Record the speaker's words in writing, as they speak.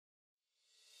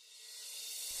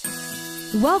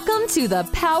Welcome to the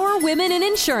Power Women in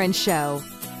Insurance Show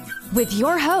with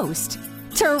your host,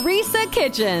 Teresa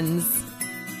Kitchens.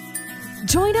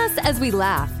 Join us as we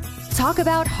laugh, talk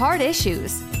about hard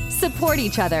issues, support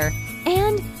each other,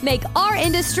 and make our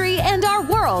industry and our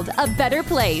world a better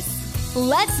place.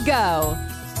 Let's go.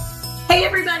 Hey,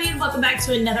 everybody, and welcome back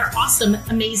to another awesome,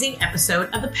 amazing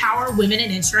episode of the Power Women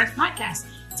in Insurance podcast.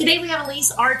 Today, we have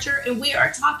Elyse Archer, and we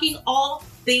are talking all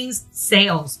things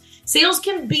sales. Sales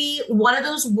can be one of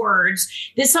those words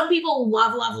that some people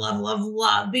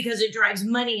love because it drives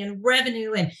money and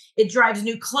revenue, and it drives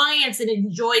new clients, and it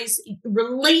enjoys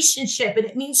relationship, and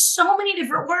it means so many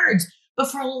different words.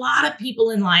 But for a lot of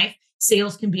people in life,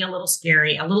 sales can be a little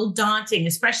scary, a little daunting,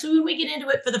 especially when we get into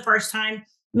it for the first time.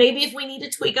 Maybe if we need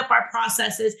to tweak up our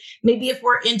processes, maybe if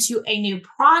we're into a new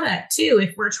product too,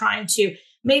 if we're trying to,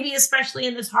 maybe especially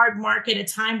in this hard market, a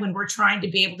time when we're trying to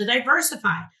be able to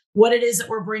diversify what it is that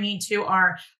we're bringing to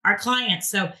our clients.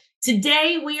 So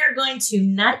today we are going to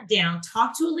nut down,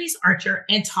 talk to Elyse Archer,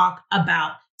 and talk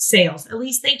about sales.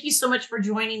 Elyse, thank you so much for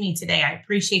joining me today. I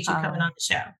appreciate you coming on the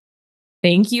show.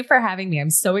 Thank you for having me. I'm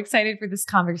so excited for this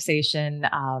conversation.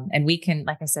 And we can,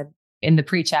 like I said, in the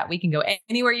pre-chat, we can go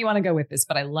anywhere you want to go with this,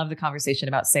 but I love the conversation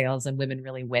about sales and women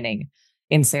really winning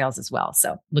in sales as well.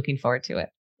 So looking forward to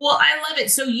it. Well, I love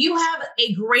it. So you have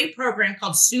a great program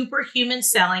called Superhuman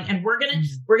Selling, and we're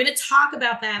gonna talk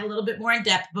about that a little bit more in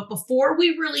depth. But before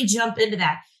we really jump into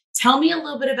that, tell me a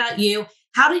little bit about you.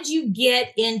 How did you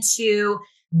get into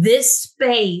this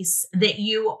space that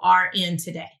you are in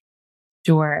today?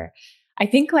 Sure. I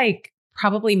think like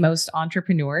probably most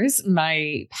entrepreneurs,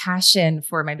 my passion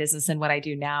for my business and what I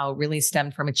do now really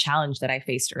stemmed from a challenge that I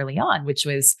faced early on, which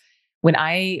was when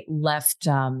I left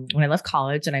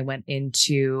college and I went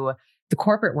into the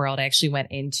corporate world. I actually went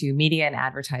into media and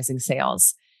advertising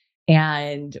sales.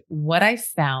 And what I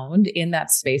found in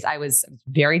that space, I was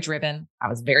very driven. I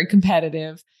was very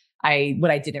competitive.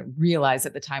 What I didn't realize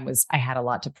at the time was I had a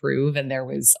lot to prove, and there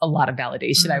was a lot of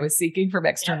validation I was seeking from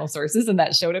external sources, and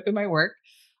that showed up in my work.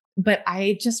 But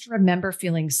I just remember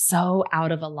feeling so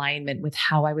out of alignment with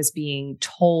how I was being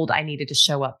told I needed to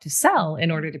show up to sell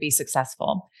in order to be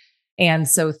successful. And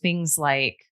so things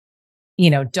like,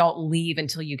 don't leave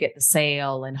until you get the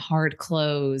sale, and hard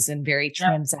close, and very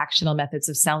transactional methods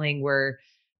of selling were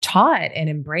taught and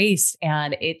embraced.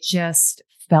 And it just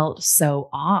felt so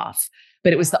off,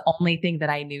 but it was the only thing that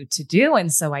I knew to do.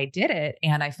 And so I did it.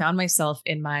 And I found myself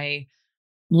in my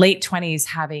late 20s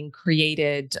having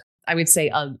created, I would say,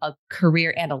 a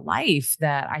career and a life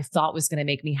that I thought was going to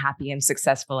make me happy and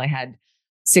successful. I had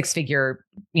six-figure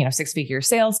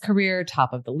sales career,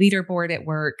 top of the leaderboard at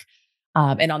work.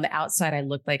 And on the outside, I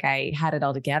looked like I had it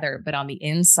all together. But on the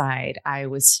inside, I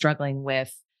was struggling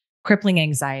with crippling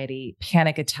anxiety,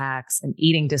 panic attacks, and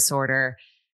eating disorder.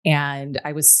 And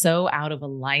I was so out of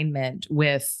alignment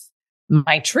with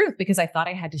my truth because I thought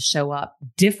I had to show up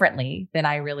differently than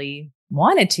I really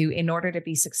wanted to in order to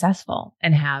be successful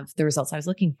and have the results I was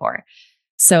looking for.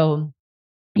 So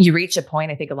you reach a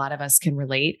point, I think a lot of us can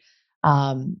relate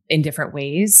in different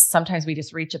ways. Sometimes we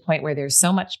just reach a point where there's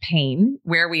so much pain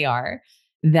where we are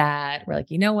that we're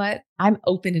like, you know what? I'm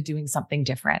open to doing something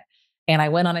different. And I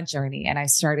went on a journey and I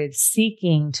started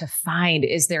seeking to find,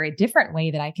 is there a different way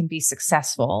that I can be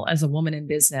successful as a woman in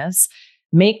business,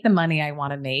 make the money I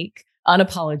want to make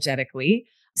unapologetically,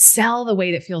 sell the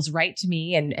way that feels right to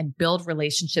me, and build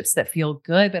relationships that feel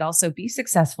good, but also be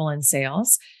successful in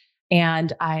sales.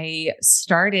 And I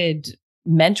started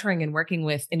mentoring and working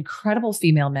with incredible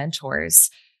female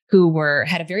mentors who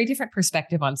had a very different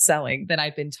perspective on selling than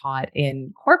I'd been taught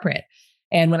in corporate.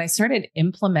 And when I started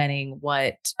implementing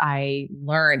what I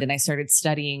learned, and I started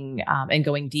studying and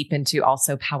going deep into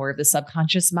also power of the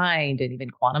subconscious mind and even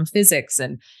quantum physics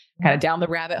and kind of down the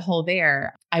rabbit hole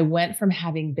there, I went from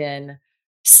having been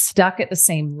stuck at the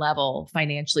same level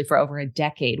financially for over a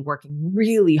decade, working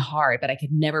really hard, but I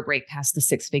could never break past the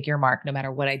six-figure mark no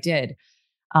matter what I did,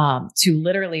 to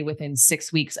literally within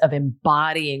 6 weeks of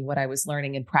embodying what I was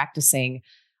learning and practicing,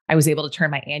 I was able to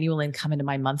turn my annual income into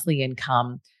my monthly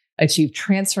income, achieve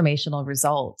transformational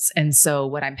results. And so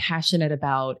what I'm passionate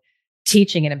about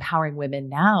teaching and empowering women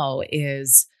now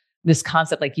is this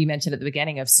concept, like you mentioned at the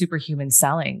beginning, of superhuman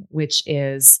selling, which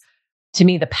is, to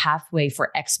me, the pathway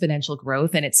for exponential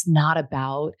growth. And it's not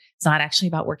actually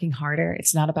about working harder.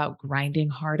 It's not about grinding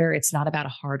harder. It's not about a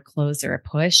hard close or a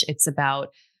push. It's about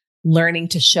learning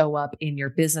to show up in your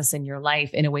business and your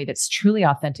life in a way that's truly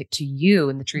authentic to you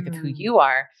and the truth of who you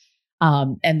are.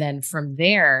 And then from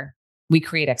there, we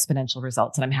create exponential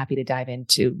results. And I'm happy to dive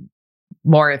into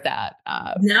more of that.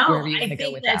 No, I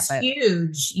think that's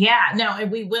huge. Yeah, no,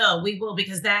 and we will,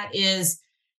 because that is,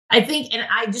 I think, and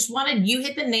I just wanted, you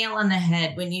hit the nail on the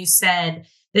head when you said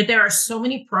that there are so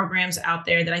many programs out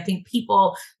there that I think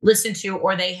people listen to,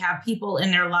 or they have people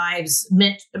in their lives,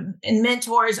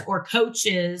 mentors or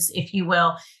coaches, if you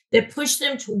will, that push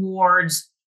them towards,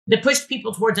 that push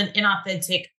people towards an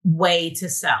inauthentic way to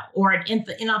sell, or an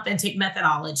inauthentic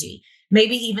methodology.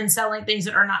 Maybe even selling things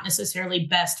that are not necessarily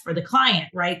best for the client,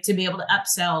 right? To be able to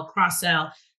upsell,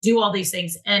 cross-sell, do all these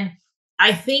things. And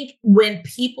I think when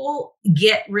people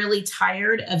get really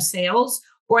tired of sales,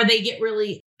 or they get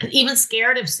really even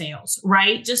scared of sales,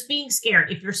 right? Just being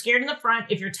scared. If you're scared in the front,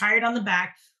 if you're tired on the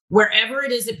back, wherever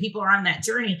it is that people are on that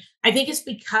journey, I think it's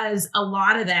because a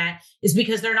lot of that is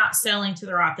because they're not selling to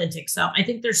their authentic self. I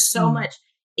think there's so much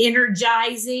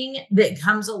energizing that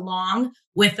comes along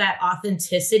with that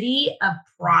authenticity of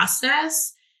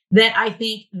process that I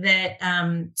think that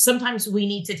sometimes we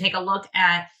need to take a look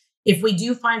at. If we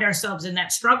do find ourselves in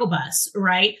that struggle bus,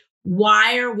 right?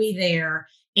 Why are we there?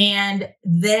 And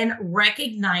then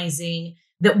recognizing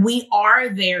that we are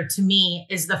there, to me,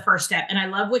 is the first step. And I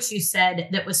love what you said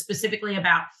that was specifically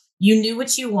about, you knew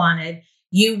what you wanted.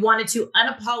 You wanted to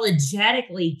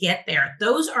unapologetically get there.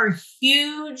 Those are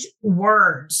huge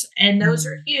words, and those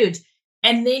are huge.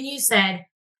 And then you said,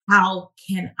 how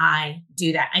can I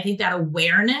do that? I think that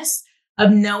awareness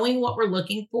of knowing what we're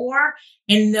looking for,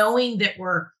 and knowing that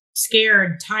we're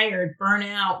scared, tired,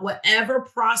 burnout, whatever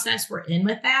process we're in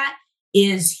with that,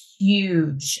 is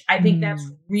huge. I think that's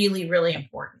really, really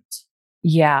important.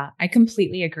 Yeah, I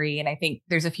completely agree. And I think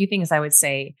there's a few things I would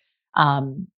say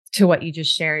to what you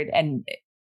just shared. And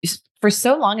for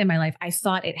so long in my life, I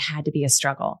thought it had to be a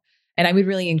struggle. And I would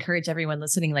really encourage everyone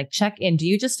listening, like, check in. Do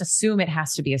you just assume it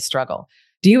has to be a struggle?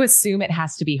 Do you assume it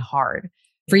has to be hard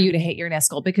for you to hit your next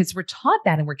goal? Because we're taught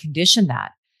that, and we're conditioned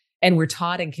that. And we're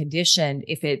taught and conditioned,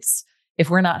 if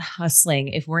we're not hustling,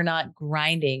 if we're not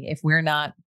grinding, if we're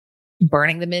not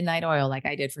burning the midnight oil like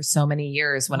I did for so many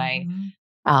years when I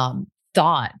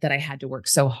thought that I had to work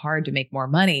so hard to make more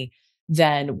money,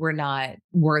 then we're not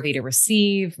worthy to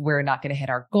receive, we're not going to hit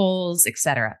our goals,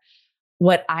 etc.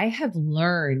 What I have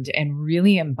learned and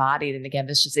really embodied, and again,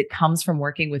 it comes from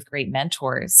working with great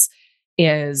mentors,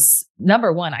 is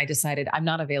number one, I decided I'm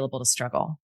not available to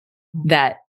struggle,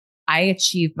 that I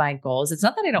achieve my goals. It's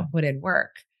not that I don't put in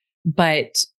work,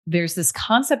 but there's this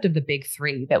concept of the big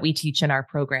three that we teach in our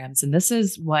programs. And this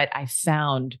is what I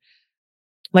found.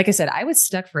 Like I said, I was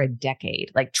stuck for a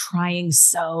decade, like trying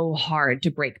so hard to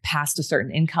break past a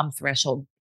certain income threshold,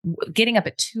 getting up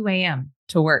at 2 a.m.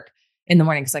 to work in the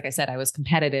morning. Because like I said, I was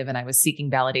competitive and I was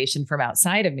seeking validation from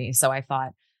outside of me. So I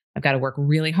thought, I've got to work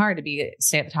really hard to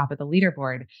stay at the top of the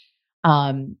leaderboard.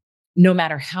 No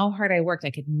matter how hard I worked,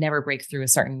 I could never break through a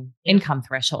certain income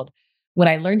threshold. When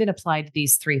I learned and applied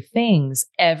these three things,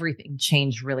 everything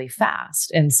changed really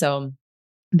fast. And so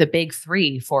the big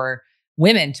three for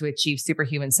women to achieve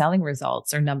superhuman selling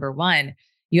results are, number one,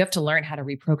 you have to learn how to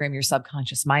reprogram your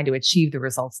subconscious mind to achieve the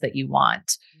results that you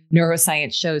want.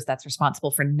 Neuroscience shows that's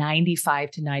responsible for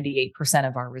 95 to 98%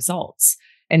 of our results.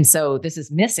 And so this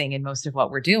is missing in most of what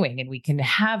we're doing. And we can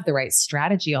have the right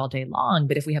strategy all day long,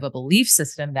 but if we have a belief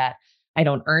system that I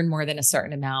don't earn more than a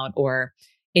certain amount, or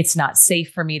it's not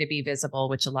safe for me to be visible,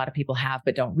 which a lot of people have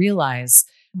but don't realize,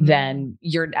 then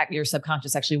your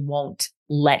subconscious actually won't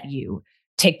let you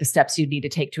take the steps you need to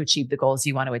take to achieve the goals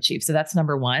you want to achieve. So that's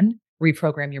number one,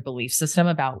 reprogram your belief system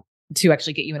to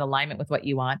actually get you in alignment with what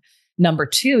you want. Number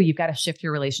two, you've got to shift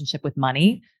your relationship with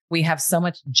money. We have so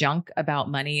much junk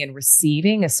about money and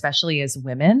receiving, especially as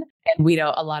women. And we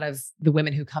know a lot of the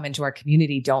women who come into our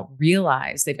community don't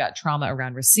realize they've got trauma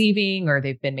around receiving, or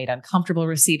they've been made uncomfortable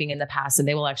receiving in the past, and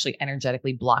they will actually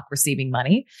energetically block receiving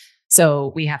money.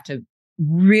 So we have to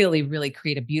really, really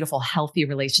create a beautiful, healthy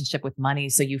relationship with money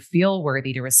so you feel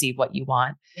worthy to receive what you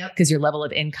want, because your level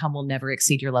of income will never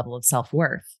exceed your level of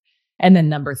self-worth. And then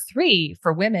number three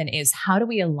for women is, how do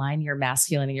we align your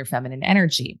masculine and your feminine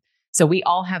energy? So we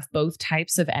all have both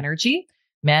types of energy,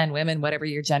 men, women, whatever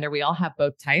your gender, we all have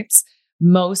both types.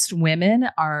 Most women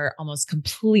are almost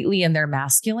completely in their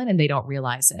masculine and they don't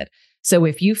realize it. So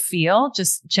if you feel,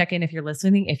 just check in if you're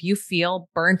listening, if you feel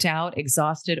burnt out,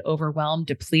 exhausted, overwhelmed,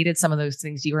 depleted, some of those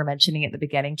things you were mentioning at the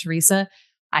beginning, Teresa,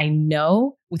 I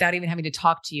know without even having to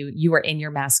talk to you, you are in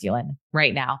your masculine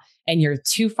right now, and you're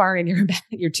too far in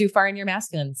your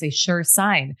masculine. It's a sure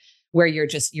sign where you're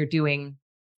doing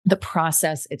the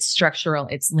process. It's structural,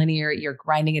 it's linear. You're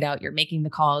grinding it out. You're making the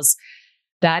calls.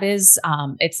 That is,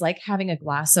 it's like having a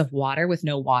glass of water with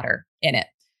no water in it.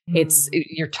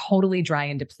 You're totally dry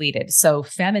and depleted. So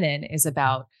feminine is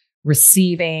about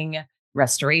receiving,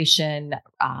 restoration,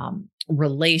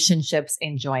 relationships,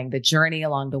 enjoying the journey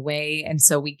along the way. And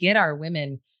so we get our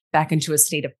women back into a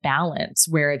state of balance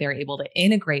where they're able to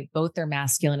integrate both their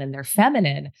masculine and their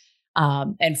feminine.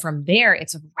 And from there,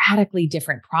 it's a radically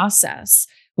different process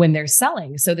when they're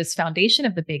selling. So this foundation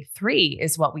of the big three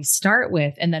is what we start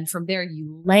with. And then from there,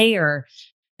 you layer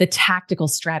the tactical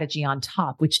strategy on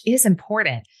top, which is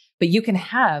important. But you can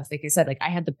have, like I said, like I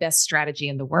had the best strategy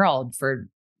in the world for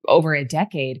over a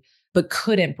decade, but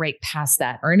couldn't break past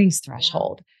that earnings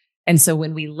threshold. And so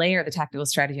when we layer the tactical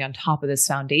strategy on top of this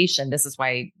foundation, this is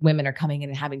why women are coming in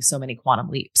and having so many quantum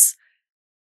leaps.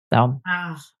 So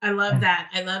I love that.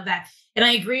 I love that. And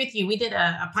I agree with you. We did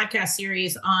a podcast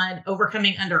series on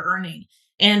overcoming under earning.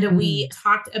 And we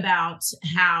talked about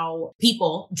how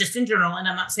people, just in general, and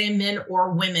I'm not saying men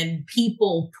or women,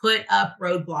 people put up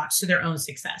roadblocks to their own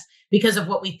success because of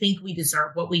what we think we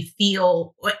deserve, what we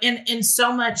feel. And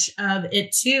so much of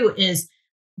it too is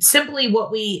simply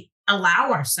what we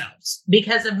allow ourselves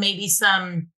because of maybe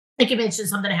some, like you mentioned,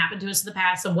 something that happened to us in the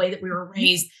past, some way that we were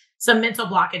raised, some mental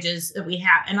blockages that we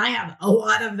have. And I have a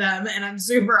lot of them. And I'm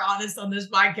super honest on this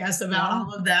podcast about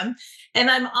all of them. And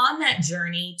I'm on that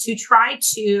journey to try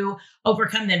to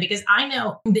overcome them because I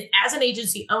know that as an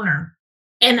agency owner,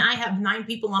 and I have 9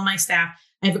 people on my staff,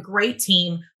 I have a great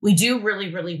team. We do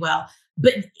really, really well.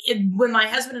 But when my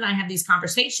husband and I have these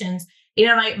conversations, you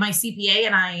know, my CPA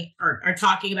and I are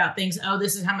talking about things. Oh,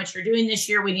 this is how much you're doing this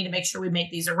year. We need to make sure we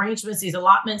make these arrangements, these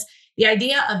allotments. The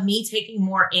idea of me taking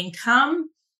more income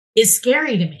is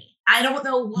scary to me. I don't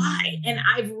know why. And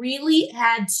I've really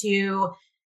had to,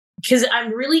 because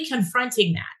I'm really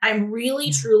confronting that. I'm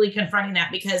really, truly confronting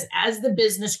that because as the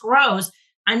business grows,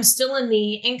 I'm still in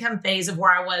the income phase of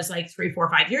where I was like 3, 4,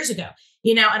 5 years ago,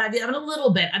 you know, and I've done a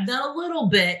little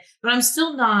bit, but I'm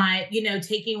still not, you know,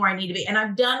 taking where I need to be. And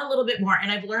I've done a little bit more.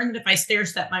 And I've learned that if I stair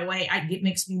step my way, it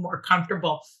makes me more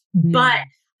comfortable. But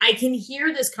I can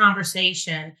hear this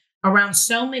conversation around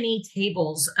so many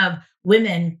tables of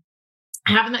women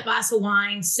having that glass of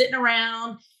wine, sitting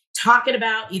around, talking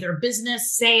about either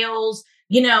business, sales,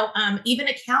 you know, even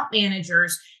account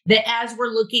managers, that as we're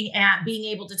looking at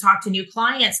being able to talk to new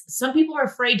clients, some people are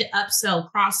afraid to upsell,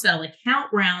 cross-sell,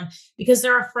 account round because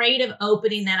they're afraid of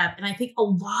opening that up. And I think a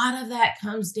lot of that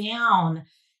comes down.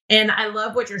 And I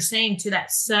love what you're saying to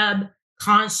that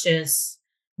subconscious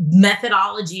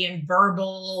methodology and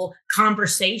verbal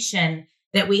conversation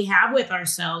that we have with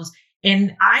ourselves.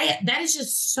 And that has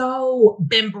just so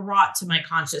been brought to my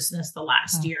consciousness the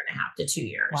last year and a half to 2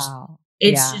 years. Wow.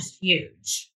 It's just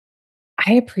huge.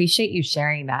 I appreciate you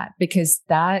sharing that because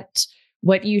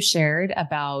what you shared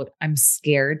about I'm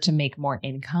scared to make more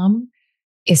income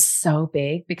is so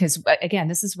big because again,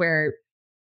 this is where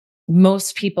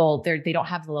most people, they don't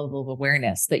have the level of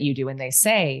awareness that you do. And they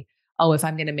say, oh, if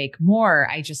I'm going to make more,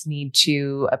 I just need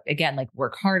to, again, like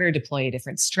work harder, deploy a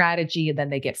different strategy. And then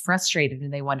they get frustrated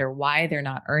and they wonder why they're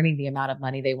not earning the amount of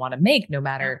money they want to make, no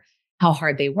matter how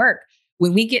hard they work.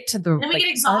 When we get to the, then we get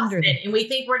exhausted and we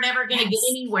think we're never going to get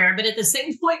anywhere. But at the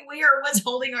same point, we are what's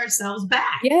holding ourselves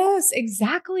back. Yes,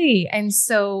 exactly. And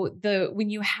so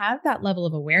when you have that level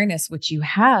of awareness, which you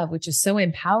have, which is so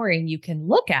empowering, you can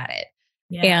look at it.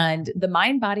 Yeah. And the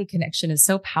mind-body connection is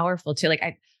so powerful too. Like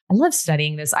I love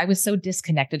studying this. I was so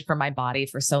disconnected from my body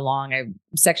for so long.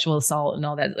 Sexual assault and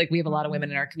all that. Like we have a lot of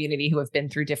women in our community who have been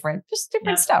through different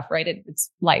stuff, right? It's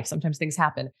life. Sometimes things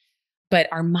happen. But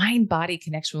our mind-body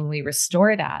connection, when we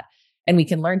restore that and we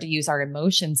can learn to use our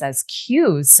emotions as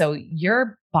cues. So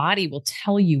your body will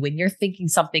tell you when you're thinking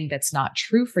something that's not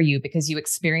true for you because you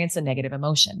experience a negative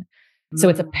emotion. So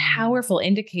it's a powerful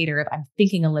indicator of I'm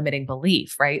thinking a limiting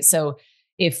belief, right? So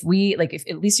if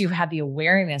at least you have the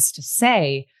awareness to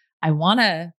say, I want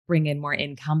to bring in more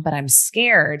income, but I'm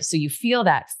scared. So you feel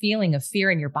that feeling of fear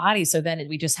in your body. So then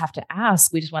we just want to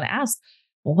ask,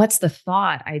 well, what's the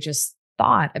thought I just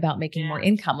thought about making more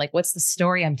income? Like, what's the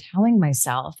story I'm telling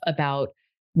myself about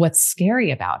what's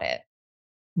scary about it?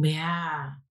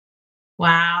 Yeah.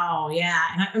 Wow. Yeah.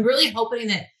 And I'm really hoping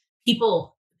that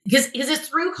people, because it's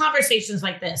through conversations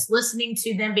like this, listening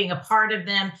to them, being a part of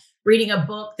them, reading a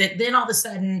book, that then all of a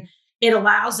sudden it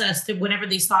allows us to, whenever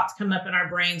these thoughts come up in our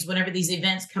brains, whenever these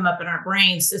events come up in our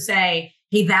brains, to say,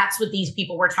 hey, that's what these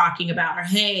people were talking about, or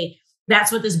hey,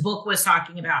 that's what this book was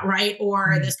talking about, right?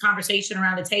 Or this conversation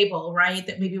around a table, right?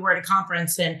 That maybe we're at a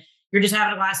conference and you're just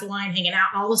having a glass of wine, hanging out,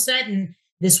 and all of a sudden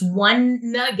this one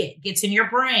nugget gets in your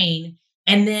brain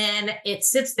and then it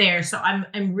sits there. So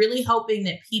I'm really hoping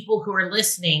that people who are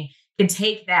listening can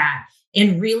take that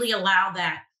and really allow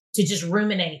that to just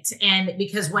ruminate. And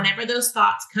because whenever those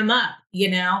thoughts come up, you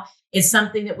know, it's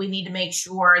something that we need to make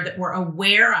sure that we're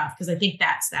aware of, because I think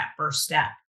that's that first step.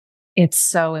 It's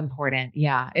so important.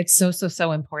 Yeah. It's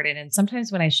so important. And sometimes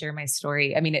when I share my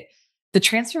story, I mean, the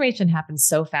transformation happened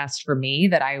so fast for me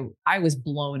that I was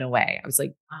blown away. I was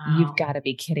like, you've Wow. got to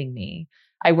be kidding me.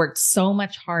 I worked so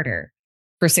much harder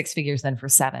for 6 figures than for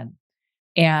 7.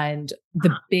 And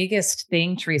the biggest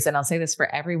thing, Teresa, and I'll say this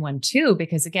for everyone too,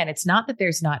 because again, it's not that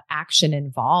there's not action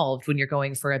involved when you're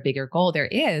going for a bigger goal. There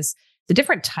is. It's a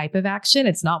different type of action.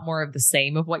 It's not more of the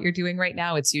same of what you're doing right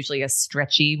now. It's usually a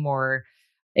stretchy, more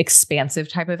expansive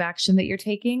type of action that you're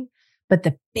taking. But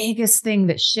the biggest thing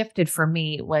that shifted for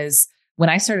me was when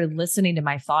I started listening to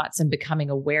my thoughts and becoming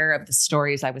aware of the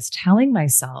stories I was telling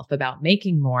myself about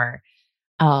making more.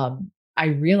 I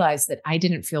realized that I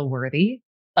didn't feel worthy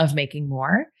of making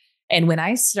more. And when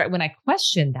I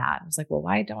questioned that, I was like, well,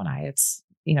 why don't I? It's,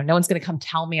 no one's going to come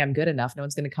tell me I'm good enough. No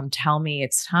one's going to come tell me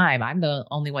it's time. I'm the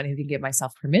only one who can give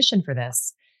myself permission for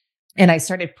this. And I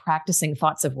started practicing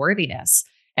thoughts of worthiness,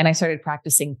 and I started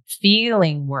practicing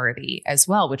feeling worthy as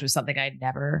well, which was something I'd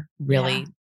never really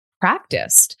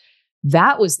practiced.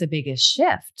 That was the biggest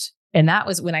shift. And that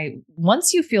was when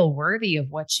once you feel worthy of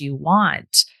what you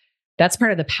want, that's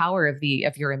part of the power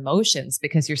of your emotions,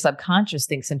 because your subconscious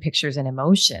thinks in pictures and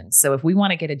emotions. So if we want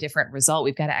to get a different result,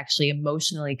 we've got to actually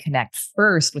emotionally connect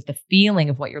first with the feeling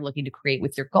of what you're looking to create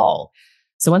with your goal.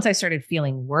 So once I started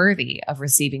feeling worthy of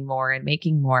receiving more and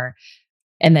making more,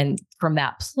 and then from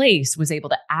that place was able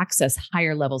to access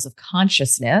higher levels of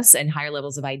consciousness and higher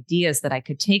levels of ideas that I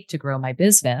could take to grow my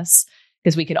business,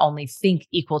 because we can only think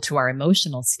equal to our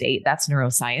emotional state. That's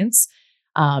neuroscience.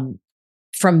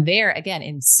 From there, again,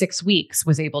 in 6 weeks,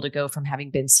 was able to go from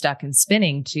having been stuck and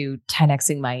spinning to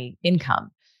 10xing my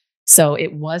income. So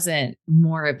it wasn't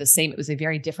more of the same. It was a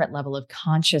very different level of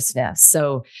consciousness.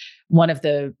 So one of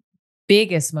the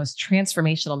biggest, most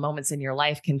transformational moments in your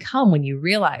life can come when you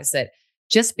realize that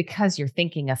just because you're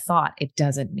thinking a thought, it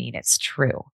doesn't mean it's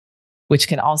true, which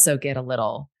can also get a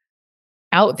little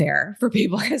out there for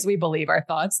people because we believe our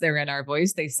thoughts. They're in our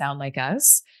voice. They sound like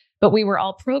us. But we were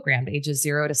all programmed ages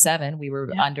 0 to 7. We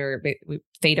were under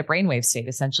theta brainwave state,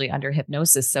 essentially under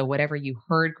hypnosis. So whatever you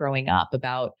heard growing up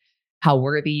about how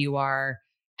worthy you are,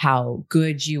 how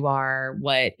good you are,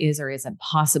 what is or isn't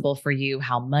possible for you,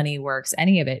 how money works,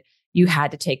 any of it, you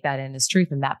had to take that in as truth.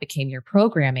 And that became your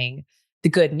programming. The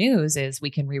good news is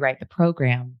we can rewrite the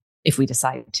program if we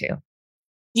decide to.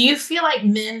 Do you feel like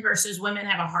men versus women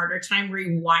have a harder time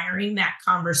rewiring that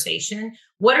conversation?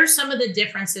 What are some of the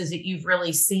differences that you've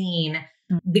really seen?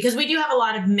 Because we do have a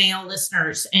lot of male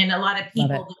listeners and a lot of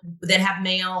people that have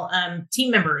male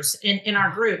team members in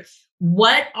our group.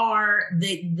 What are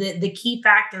the key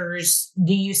factors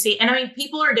do you see? And I mean,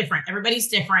 people are different. Everybody's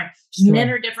different. Sure. Men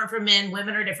are different from men.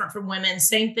 Women are different from women.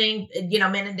 Same thing,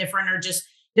 men and different are just,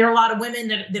 there are a lot of women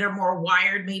that are more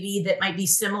wired, maybe that might be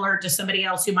similar to somebody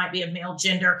else who might be of male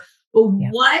gender.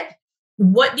 But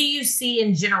what do you see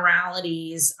in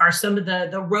generalities are some of the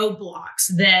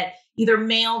roadblocks that either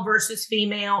male versus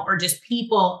female or just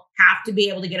people have to be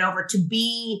able to get over to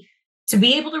be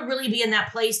able to really be in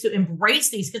that place to embrace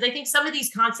these? Because I think some of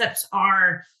these concepts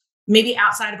are maybe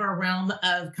outside of our realm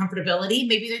of comfortability.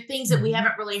 Maybe they're things that we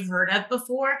haven't really heard of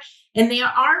before. And they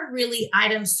are really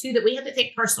items too that we have to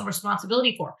take personal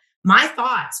responsibility for. My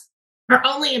thoughts are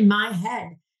only in my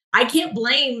head. I can't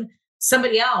blame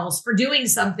somebody else for doing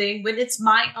something when it's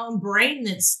my own brain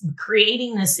that's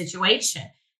creating this situation.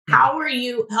 How are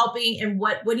you helping, and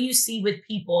what do you see with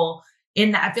people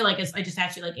in that? I feel like I just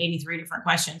asked you like 83 different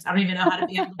questions. I don't even know how to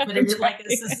be able to put it in like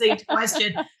a succinct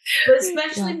question, but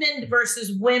especially men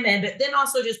versus women, but then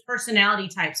also just personality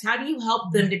types. How do you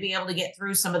help them to be able to get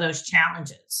through some of those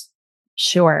challenges?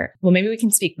 Sure. Well, maybe we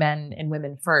can speak men and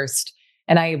women first.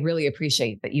 And I really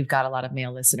appreciate that you've got a lot of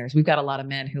male listeners. We've got a lot of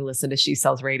men who listen to She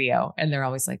Sells Radio, and they're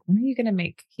always like, when are you going to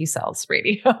make He Sells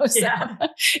Radio? So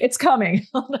it's coming.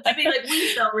 I mean, like, we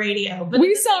sell radio. But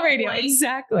we sell radio. Point,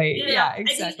 exactly. Yeah,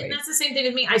 exactly. And that's the same thing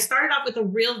with me. I started off with a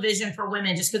real vision for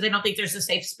women just because I don't think there's a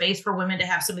safe space for women to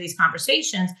have some of these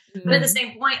conversations. Mm-hmm. But at the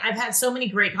same point, I've had so many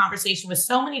great conversations with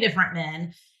so many different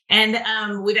men.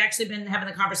 And we've actually been having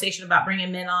a conversation about bringing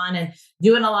men on and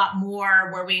doing a lot more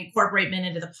where we incorporate men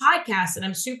into the podcast. And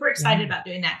I'm super excited about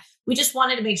doing that. We just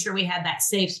wanted to make sure we had that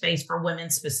safe space for women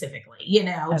specifically,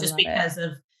 just because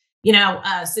of,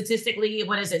 statistically,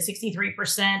 what is it?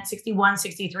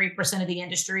 63% of the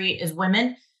industry is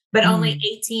women, but only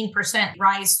 18%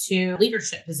 rise to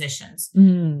leadership positions.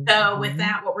 So with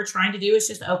that, what we're trying to do is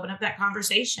just open up that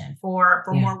conversation for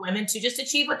more women to just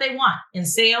achieve what they want in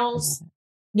sales,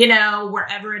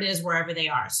 wherever it is, wherever they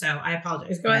are. So I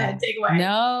apologize. Go ahead, take away.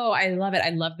 No, I love it. I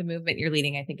love the movement you're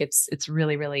leading. I think it's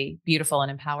really, really beautiful and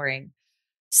empowering.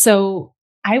 So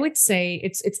I would say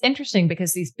it's interesting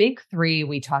because these big three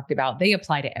we talked about, they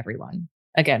apply to everyone.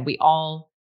 Again, we all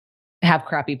have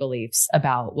crappy beliefs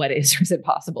about what is or isn't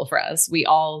possible for us. We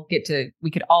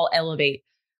could all elevate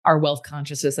our wealth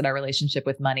consciousness and our relationship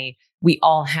with money. We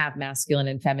all have masculine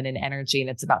and feminine energy, and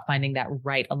it's about finding that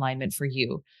right alignment for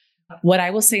you. What I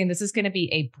will say, and this is going to be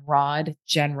a broad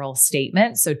general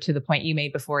statement. So to the point you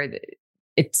made before,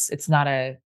 it's not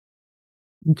a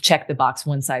check the box,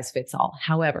 one size fits all.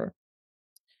 However,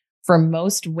 for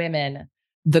most women,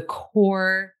 the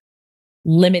core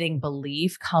limiting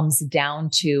belief comes down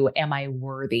to, am I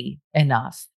worthy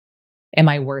enough? Am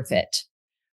I worth it?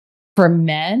 For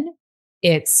men,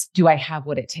 it's, do I have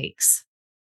what it takes?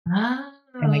 Oh.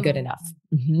 Am I good enough?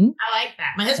 Mm-hmm. I like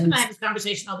that. My husband and I have this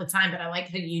conversation all the time, but I like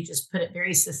how you just put it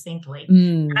very succintly.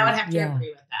 And I would have to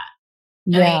agree with that.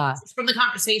 Yeah. I mean, from the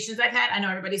conversations I've had, I know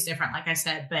everybody's different, like I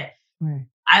said, but Right.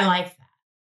 I like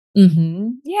that. Mm-hmm.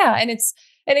 Yeah. And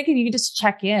again, you can just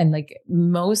check in, like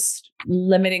most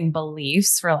limiting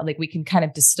beliefs for like, we can kind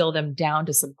of distill them down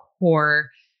to some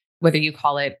core, whether you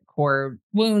call it core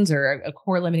wounds or a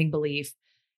core limiting belief.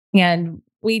 And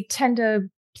we tend to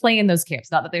play in those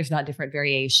camps. Not that there's not different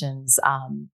variations.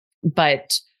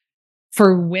 But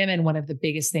for women, one of the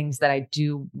biggest things that I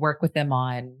do work with them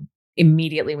on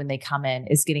immediately when they come in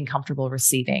is getting comfortable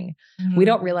receiving. Mm-hmm. We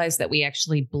don't realize that we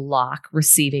actually block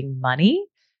receiving money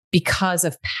because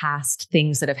of past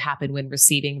things that have happened when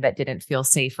receiving that didn't feel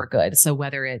safe or good. So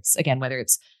whether it's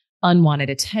unwanted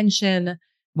attention,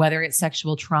 whether it's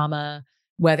sexual trauma,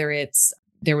 whether it's,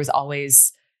 there was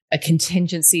always a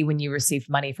contingency when you received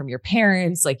money from your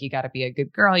parents, like you got to be a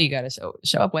good girl, you got to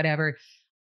show up, whatever.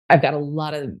 I've got a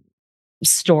lot of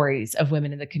stories of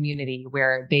women in the community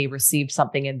where they received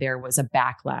something and there was a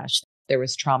backlash, there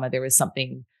was trauma, there was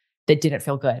something that didn't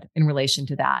feel good in relation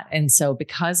to that. And so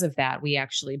because of that, we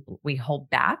hold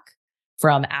back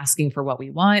from asking for what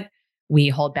we want. We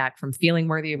hold back from feeling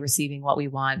worthy of receiving what we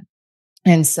want.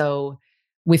 And so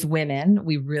with women,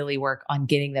 we really work on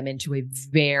getting them into a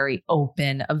very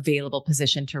open, available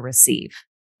position to receive,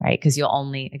 right? Because you're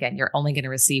only going to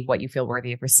receive what you feel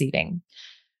worthy of receiving.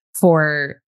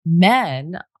 For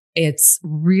men, it's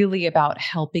really about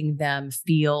helping them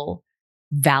feel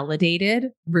validated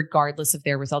regardless of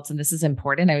their results. And this is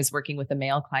important. I was working with a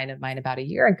male client of mine about a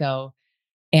year ago,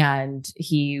 and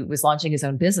he was launching his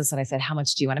own business. And I said, how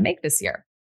much do you want to make this year?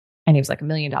 And he was like $1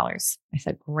 million. I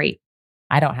said, great.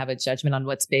 I don't have a judgment on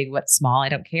what's big, what's small. I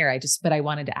don't care. But I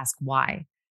wanted to ask why.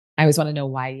 I always want to know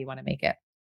why you want to make it.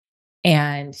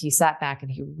 And he sat back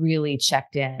and he really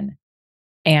checked in,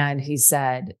 and he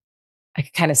said, I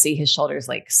could kind of see his shoulders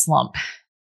like slump.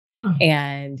 Mm-hmm.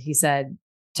 And he said,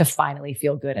 to finally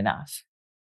feel good enough.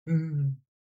 Mm-hmm.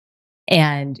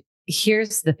 And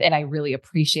and I really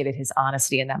appreciated his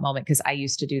honesty in that moment, because I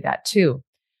used to do that too.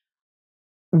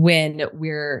 When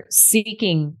we're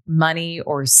seeking money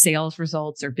or sales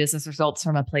results or business results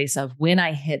from a place of, when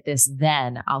I hit this,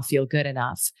 then I'll feel good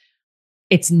enough.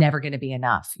 It's never going to be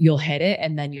enough. You'll hit it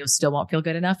and then you still won't feel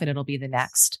good enough, and it'll be the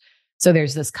next. So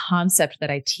there's this concept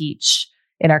that I teach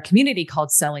in our community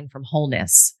called selling from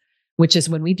wholeness, which is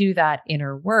when we do that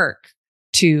inner work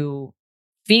to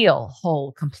feel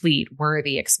whole, complete,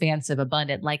 worthy, expansive,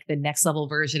 abundant, like the next level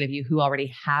version of you who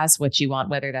already has what you want,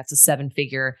 whether that's a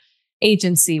 7-figure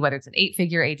agency, whether it's an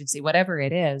 8-figure agency, whatever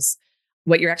it is,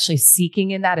 what you're actually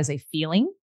seeking in that is a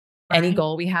feeling. Right. Any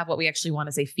goal we have, what we actually want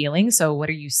is a feeling. So what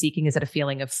are you seeking? Is it a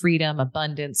feeling of freedom,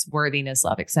 abundance, worthiness,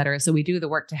 love, etc.? So we do the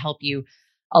work to help you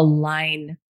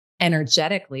align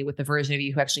energetically with the version of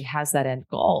you who actually has that end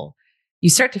goal. You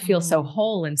start to feel so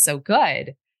whole and so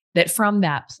good that from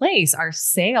that place, our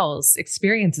sales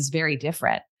experience is very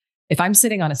different. If I'm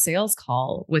sitting on a sales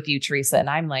call with you, Teresa, and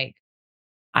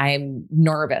I'm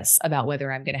nervous about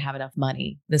whether I'm going to have enough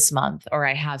money this month, or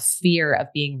I have fear of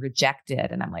being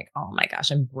rejected, and I'm like, oh my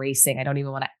gosh, I'm bracing. I don't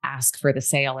even want to ask for the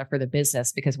sale or for the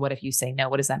business, because what if you say no?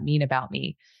 What does that mean about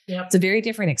me? Yep. It's a very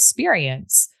different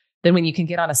experience than when you can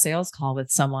get on a sales call with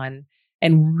someone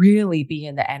and really be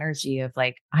in the energy of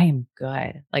like, I am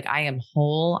good. Like I am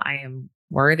whole. I am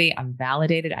worthy. I'm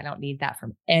validated. I don't need that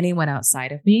from anyone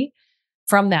outside of me.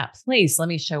 From that place, let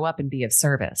me show up and be of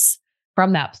service.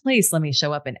 From that place, let me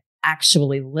show up and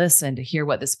actually listen to hear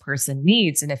what this person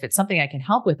needs. And if it's something I can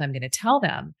help with, I'm going to tell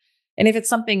them. And if it's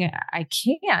something I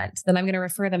can't, then I'm going to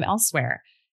refer them elsewhere.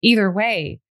 Either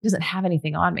way, it doesn't have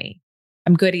anything on me.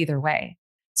 I'm good either way.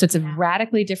 So it's a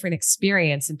radically different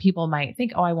experience. And people might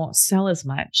think, oh, I won't sell as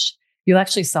much. You'll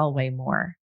actually sell way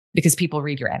more because people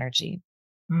read your energy.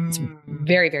 It's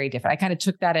very, very different. I kind of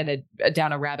took that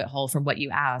down a rabbit hole from what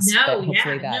you asked. But I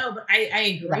agree with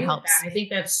that. I think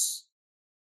that's,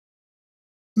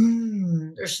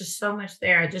 there's just so much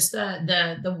there. Just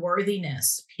the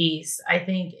worthiness piece, I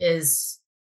think, is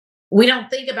we don't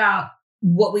think about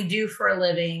what we do for a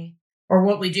living or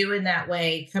what we do in that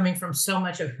way coming from so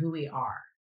much of who we are.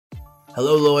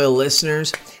 Hello, loyal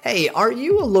listeners. Hey, are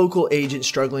you a local agent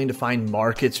struggling to find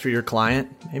markets for your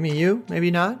client? Maybe you, maybe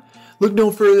not. Look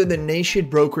no further than Nation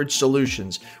Brokerage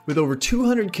Solutions. With over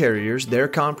 200 carriers, their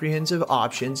comprehensive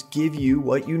options give you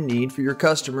what you need for your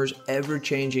customers'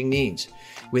 ever-changing needs.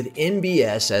 With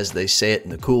NBS, as they say it in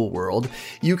the cool world,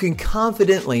 you can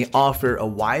confidently offer a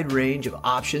wide range of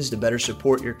options to better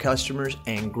support your customers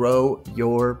and grow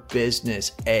your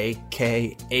business,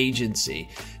 aka agency.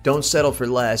 Don't settle for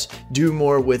less. Do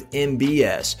more with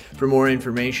NBS. For more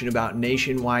information about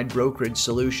nationwide brokerage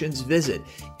solutions, visit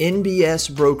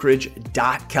nbsbrokerage.com.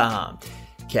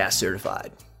 CAS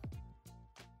certified.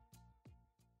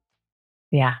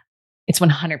 Yeah, it's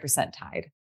 100% tied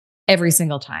every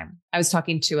single time. I was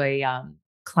talking to a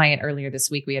client earlier this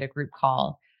week. We had a group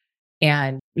call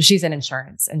and she's in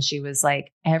insurance. And she was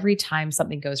like, every time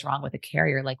something goes wrong with a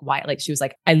carrier, like why? Like she was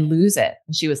like, I lose it.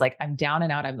 And she was like, I'm down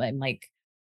and out. I'm like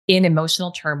in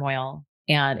emotional turmoil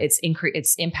and it's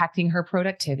impacting her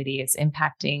productivity. It's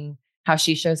impacting how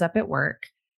she shows up at work.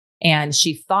 And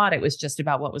she thought it was just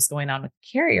about what was going on with the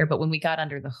carrier. But when we got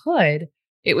under the hood,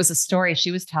 it was a story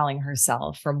she was telling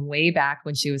herself from way back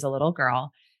when she was a little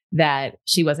girl that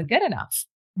she wasn't good enough.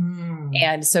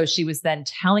 And so she was then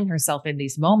telling herself in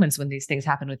these moments when these things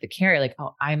happen with the carrier, like,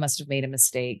 oh, I must have made a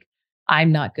mistake.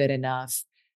 I'm not good enough.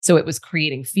 So it was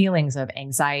creating feelings of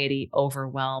anxiety,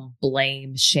 overwhelm,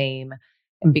 blame, shame.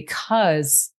 And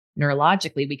because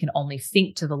neurologically, we can only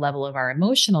think to the level of our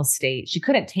emotional state, she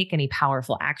couldn't take any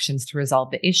powerful actions to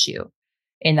resolve the issue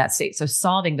in that state. So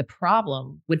solving the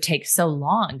problem would take so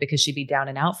long because she'd be down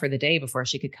and out for the day before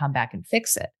she could come back and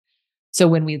fix it. So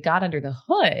when we got under the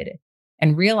hood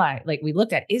and realized, like we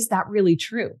looked at, is that really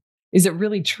true? Is it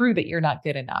really true that you're not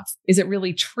good enough? Is it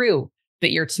really true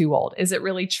that you're too old? Is it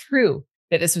really true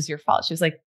that this was your fault? She was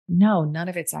like, no, none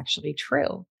of it's actually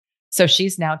true. So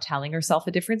she's now telling herself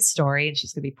a different story and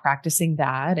she's going to be practicing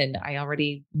that. And I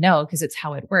already know because it's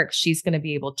how it works. She's going to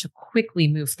be able to quickly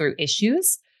move through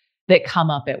issues that come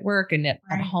up at work and at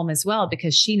home as well,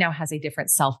 because she now has a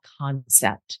different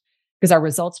self-concept because our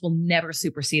results will never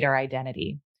supersede our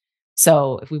identity.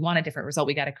 So if we want a different result,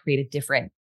 we got to create a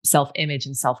different self-image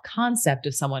and self-concept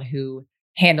of someone who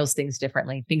handles things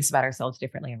differently, thinks about ourselves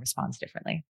differently, and responds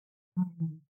differently.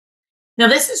 Mm-hmm. Now,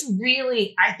 this is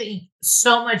really, I think,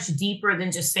 so much deeper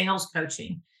than just sales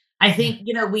coaching. I think,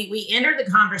 we entered the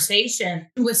conversation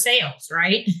with sales,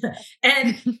 right?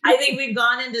 And I think we've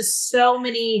gone into so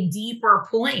many deeper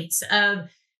points of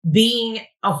being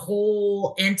a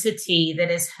whole entity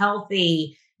that is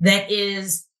healthy,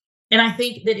 and I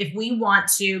think that if we want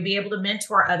to be able to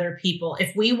mentor other people,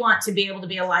 if we want to be able to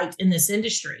be a light in this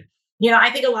industry, I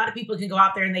think a lot of people can go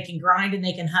out there and they can grind and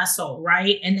they can hustle,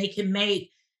 right? And they can make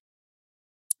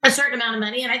a certain amount of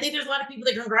money. And I think there's a lot of people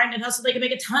that can grind and hustle. They can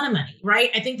make a ton of money, right?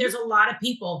 I think there's a lot of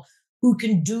people who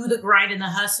can do the grind and the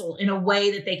hustle in a way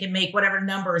that they can make whatever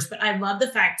numbers. But I love the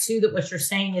fact too, that what you're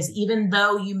saying is even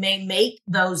though you may make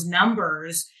those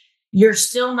numbers, you're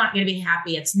still not going to be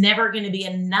happy. It's never going to be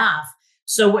enough.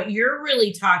 So what you're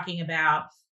really talking about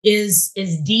is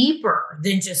deeper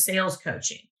than just sales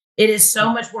coaching. It is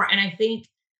so much more. And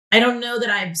I don't know that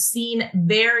I've seen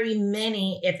very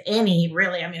many, if any,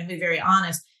 really, I'm be very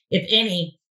honest, if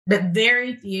any, but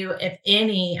very few, if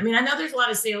any. I know there's a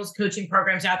lot of sales coaching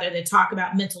programs out there that talk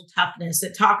about mental toughness,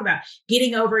 that talk about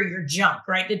getting over your junk,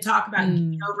 right? That talk about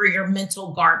getting over your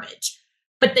mental garbage,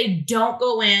 but they don't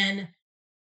go in.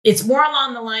 It's more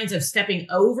along the lines of stepping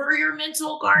over your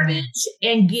mental garbage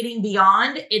and getting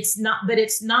beyond. It's not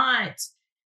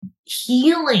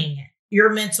healing your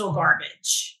mental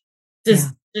garbage.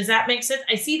 Does that make sense?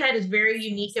 I see that as very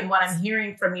unique in what I'm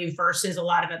hearing from you versus a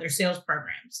lot of other sales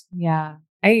programs. Yeah,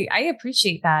 I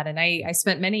appreciate that. And I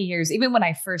spent many years, even when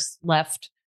I first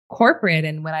left corporate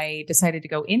and when I decided to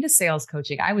go into sales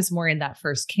coaching, I was more in that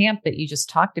first camp that you just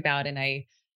talked about. And I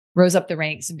rose up the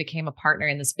ranks and became a partner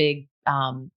in this big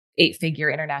 8-figure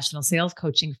international sales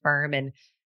coaching firm. And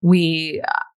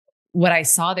what I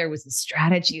saw there was the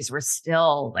strategies were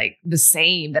still like the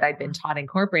same that I'd been taught in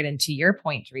corporate. And to your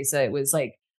point, Teresa, it was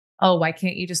like, oh, why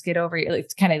can't you just get over it?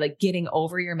 It's kind of like getting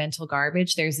over your mental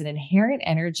garbage. There's an inherent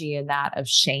energy in that of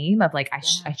shame of like, I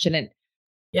shouldn't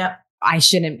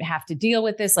have to deal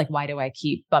with this. Like, why do I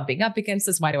keep bumping up against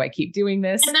this? Why do I keep doing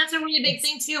this? And that's a really big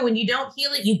thing too. When you don't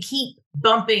heal it, you keep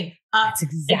bumping up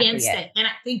against it. And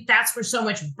I think that's where so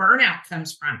much burnout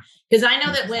comes from. Because I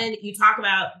know that when you talk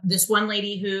about this one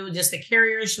lady who just the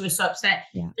carrier, she was so upset.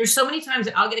 Yeah. There's so many times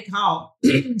that I'll get a call,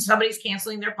 somebody's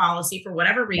canceling their policy for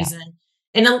whatever reason.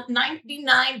 And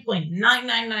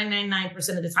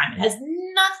 99.99999% of the time, it has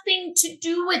nothing to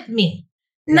do with me.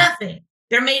 Nothing.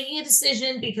 They're making a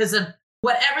decision because of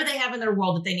whatever they have in their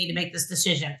world that they need to make this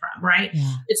decision from, right?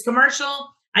 Yeah. It's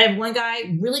commercial. I have one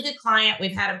guy, really good client.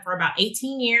 We've had him for about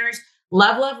 18 years.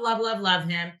 Love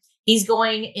him. He's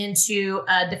going into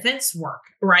defense work,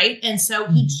 right? And so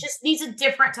he just needs a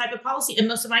different type of policy. And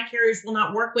most of my carriers will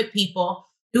not work with people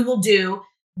who will do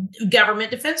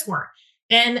government defense work.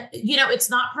 And, it's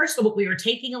not personal, but we were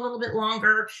taking a little bit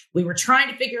longer. We were trying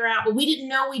to figure out, but we didn't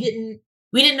know what we didn't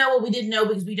know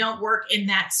because we don't work in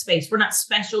that space. We're not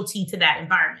specialty to that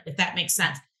environment, if that makes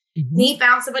sense. Mm-hmm. He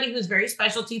found somebody who's very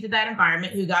specialty to that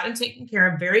environment, who got him taken care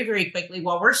of very, very quickly,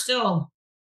 while we're still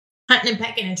hunting and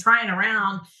pecking and trying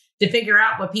around to figure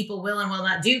out what people will and will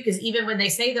not do. Because even when they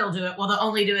say they'll do it, well, they'll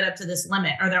only do it up to this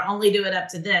limit, or they'll only do it up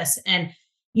to this. And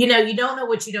you don't know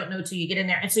what you don't know till you get in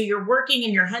there. And so you're working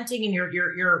and you're hunting and you're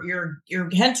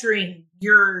hunting,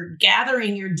 you're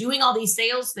gathering, you're doing all these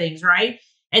sales things, right?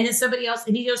 And then somebody else,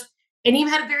 and he goes, and he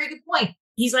had a very good point.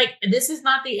 He's like, this is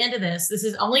not the end of this. This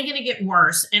is only going to get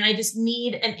worse. And I just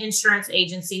need an insurance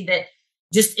agency that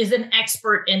just is an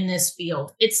expert in this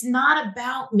field. It's not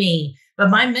about me, but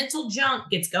my mental junk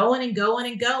gets going and going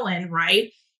and going,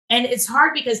 right? And it's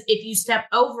hard because if you step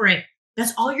over it,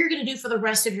 that's all you're going to do for the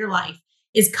rest of your life,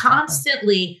 is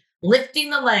constantly lifting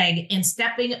the leg and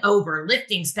stepping over,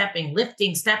 lifting, stepping.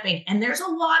 And there's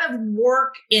a lot of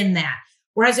work in that.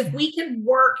 Whereas if we can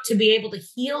work to be able to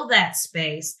heal that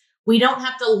space, we don't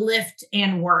have to lift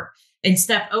and work and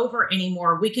step over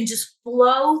anymore. We can just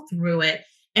flow through it.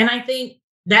 And I think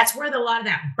that's where a lot of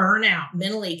that burnout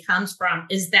mentally comes from,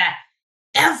 is that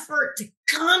effort to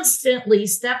constantly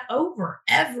step over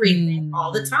everything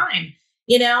all the time.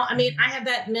 I have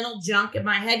that mental junk in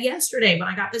my head yesterday when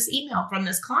I got this email from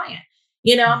this client.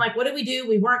 I'm like, what did we do?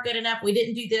 We weren't good enough. We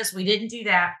didn't do this. We didn't do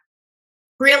that.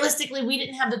 Realistically, we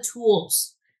didn't have the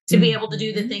tools to be able to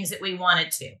do the things that we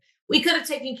wanted to. We could have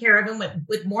taken care of him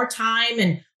with more time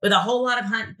and with a whole lot of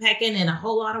hunt and pecking and a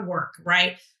whole lot of work,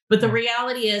 right? But the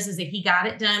reality is that he got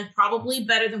it done probably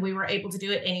better than we were able to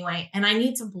do it anyway. And I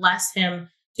need to bless him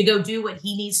to go do what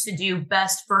he needs to do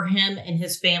best for him and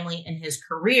his family and his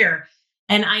career.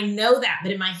 And I know that,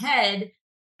 but in my head,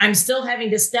 I'm still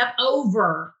having to step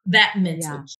over that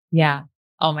mental. Yeah.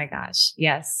 Oh my gosh.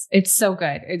 Yes. It's so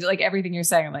good. It's like everything you're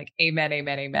saying. I'm like, amen,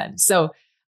 amen, amen. So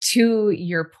to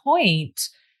your point,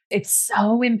 it's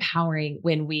so empowering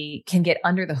when we can get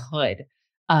under the hood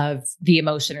of the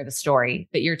emotion or the story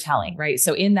that you're telling, right?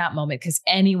 So in that moment, because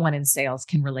anyone in sales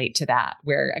can relate to that,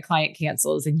 where a client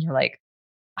cancels and you're like,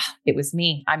 it was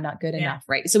me. I'm not good enough,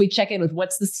 right? So we check in with,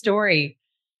 what's the story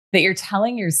that you're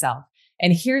telling yourself?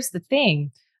 And here's the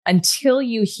thing, until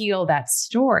you heal that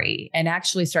story and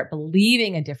actually start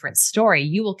believing a different story,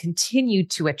 you will continue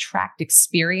to attract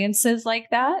experiences like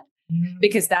that,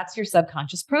 because that's your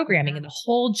subconscious programming. And the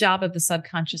whole job of the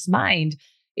subconscious mind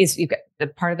is, you've got the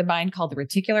part of the mind called the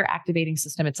reticular activating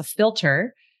system. It's a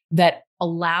filter that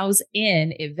allows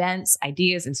in events,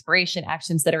 ideas, inspiration,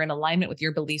 actions that are in alignment with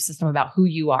your belief system about who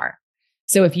you are.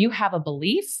 So if you have a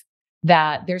belief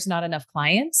that there's not enough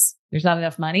clients, there's not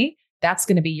enough money, that's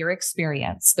going to be your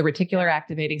experience. The reticular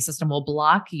activating system will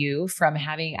block you from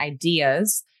having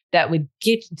ideas that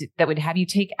would have you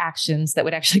take actions that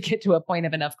would actually get to a point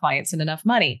of enough clients and enough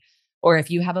money. Or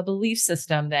if you have a belief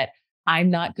system that I'm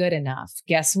not good enough,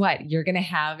 guess what? You're going to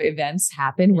have events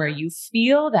happen where you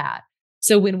feel that.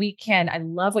 So when we can, I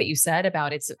love what you said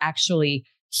about it's actually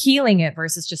healing it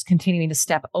versus just continuing to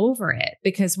step over it.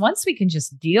 Because once we can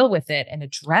just deal with it and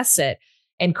address it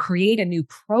and create a new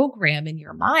program in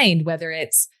your mind, whether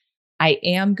it's, I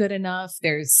am good enough,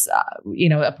 there's,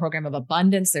 a program of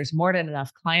abundance, there's more than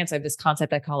enough clients. I have this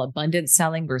concept I call abundance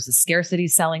selling versus scarcity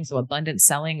selling. So abundance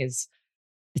selling is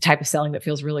the type of selling that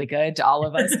feels really good to all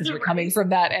of us because we're coming from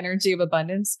that energy of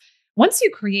abundance. Once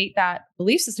you create that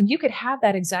belief system, you could have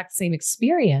that exact same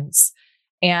experience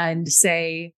and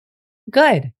say,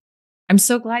 good, I'm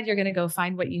so glad you're going to go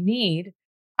find what you need.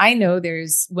 I know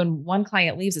when one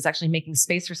client leaves, it's actually making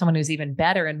space for someone who's even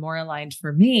better and more aligned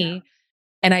for me. Yeah.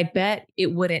 And I bet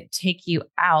it wouldn't take you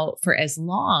out for as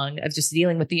long of just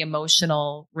dealing with the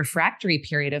emotional refractory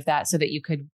period of that, so that you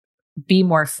could be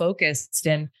more focused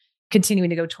and continuing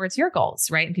to go towards your goals,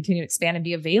 right? And continue to expand and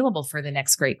be available for the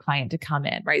next great client to come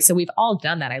in, right? So we've all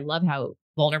done that. I love how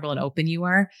vulnerable and open you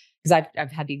are, because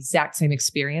I've had the exact same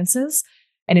experiences.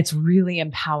 And it's really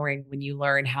empowering when you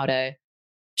learn how to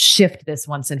shift this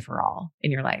once and for all in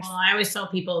your life? Well, I always tell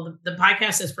people the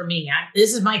podcast is for me.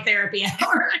 This is my therapy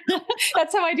hour.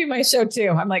 That's how I do my show too.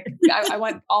 I'm like, I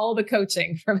want all the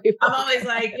coaching from people. I'm always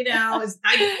like,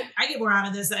 I get more out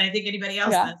of this than I think anybody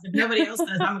else does. If nobody else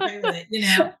does, I'm okay with it.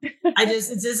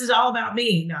 This is all about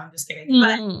me. No, I'm just kidding.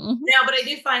 But but I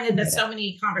do find that there's so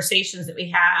many conversations that we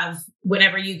have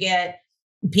whenever you get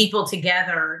people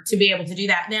together to be able to do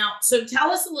that. Now, so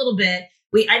tell us a little bit.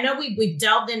 I know we've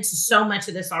delved into so much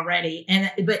of this already,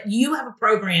 but you have a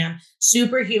program,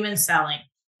 Superhuman Selling,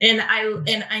 and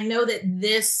I know that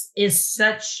this is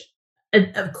such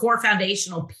a core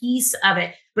foundational piece of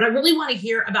it. But I really want to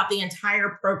hear about the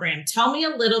entire program. Tell me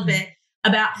a little bit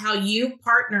about how you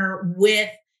partner with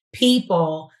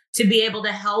people to be able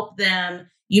to help them.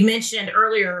 You mentioned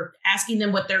earlier asking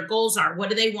them what their goals are, what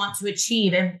do they want to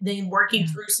achieve, and then working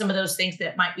through some of those things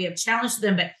that might be a challenge to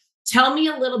them. But tell me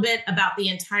a little bit about the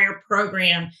entire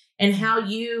program and how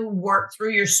you work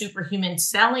through your Superhuman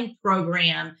Selling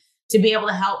program to be able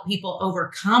to help people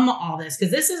overcome all this.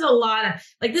 Because this is a lot of,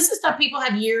 this is stuff people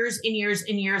have years and years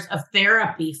and years of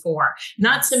therapy for,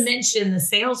 not to mention the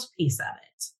sales piece of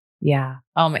it. Yeah.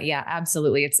 Yeah,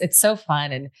 absolutely. It's so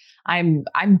fun. And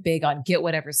I'm big on get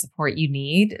whatever support you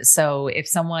need. So if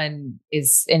someone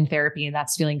is in therapy and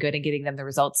that's feeling good and getting them the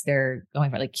results they're going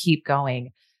for, keep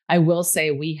going. I will say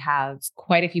we have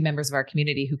quite a few members of our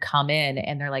community who come in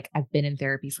and they're like, I've been in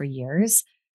therapy for years.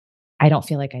 I don't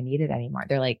feel like I need it anymore.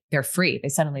 They're free. They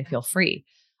suddenly feel free.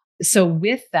 So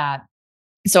with that,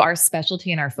 our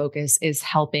specialty and our focus is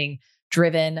helping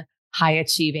driven, high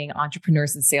achieving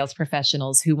entrepreneurs and sales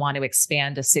professionals who want to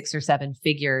expand to 6 or 7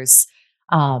 figures,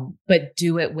 but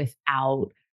do it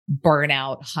without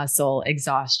burnout, hustle,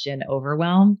 exhaustion,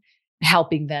 overwhelm,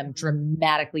 helping them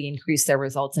dramatically increase their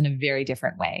results in a very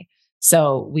different way.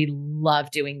 So we love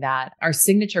doing that. Our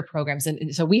signature programs,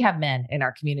 and so we have men in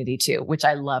our community too, which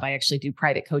I love. I actually do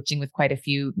private coaching with quite a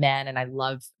few men, and I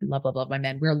love my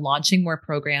men. We're launching more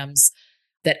programs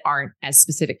that aren't as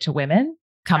specific to women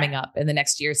coming up in the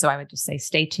next year. So I would just say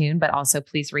stay tuned, but also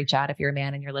please reach out if you're a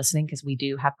man and you're listening, because we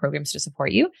do have programs to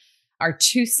support you. Our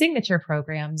 2 signature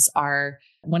programs are,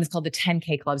 one is called the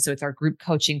 10K Club. So it's our group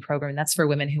coaching program. That's for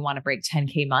women who want to break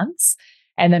 10K months.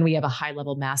 And then we have a high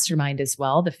level mastermind as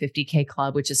well, the 50K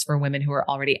Club, which is for women who are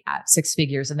already at 6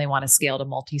 figures and they want to scale to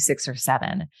multi 6 or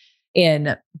 7.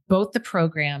 In both the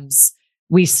programs,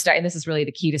 we start, and this is really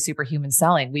the key to Superhuman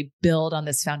Selling. We build on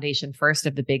this foundation first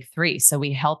of the big 3. So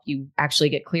we help you actually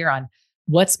get clear on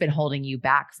what's been holding you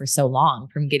back for so long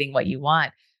from getting what you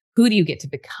want. Who do you get to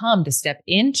become to step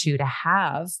into to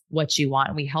have what you want?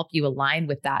 And we help you align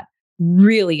with that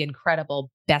really incredible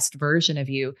best version of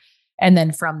you. And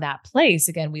then from that place,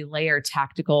 again, we layer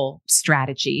tactical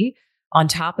strategy on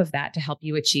top of that to help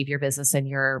you achieve your business and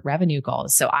your revenue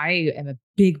goals. So I am a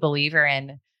big believer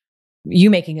in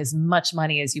you making as much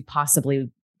money as you possibly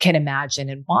can imagine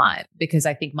and want, because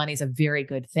I think money is a very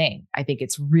good thing. I think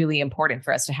it's really important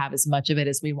for us to have as much of it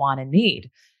as we want and need.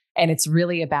 And it's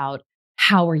really about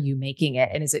how are you making it?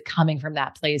 And is it coming from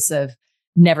that place of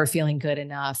never feeling good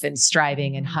enough and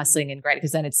striving and hustling and grinding?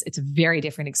 Because then it's a very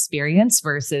different experience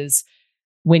versus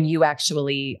when you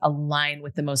actually align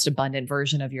with the most abundant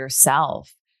version of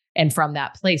yourself. And from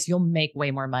that place, you'll make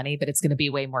way more money, but it's going to be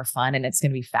way more fun and it's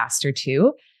going to be faster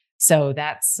too. So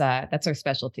that's our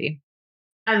specialty.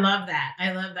 I love that.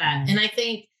 And I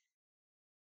think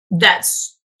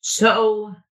that's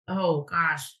so, oh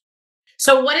gosh.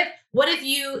 So what if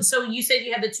you said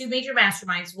you have the 2 major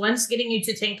masterminds, one's getting you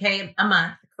to 10K a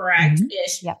month, correct?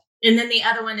 Ish. Yep. And then the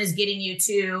other one is getting you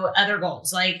to other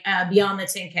goals, like beyond the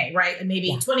 10K, right? And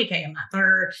maybe 20K a month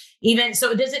or even,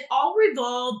 so does it all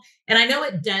revolve? And I know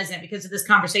it doesn't because of this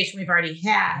conversation we've already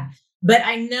had, but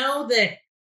I know that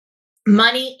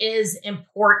money is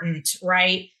important,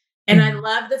 right? And I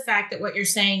love the fact that what you're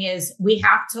saying is we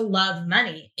have to love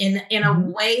money in a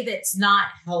way that's not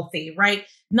healthy, right?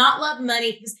 Not love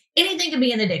money, because anything can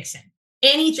be an addiction.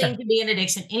 Anything can be an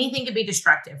addiction. Anything can be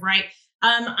destructive, right?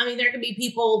 I mean, there can be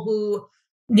people who,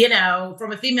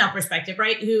 from a female perspective,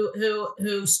 right,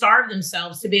 who starve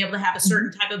themselves to be able to have a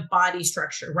certain type of body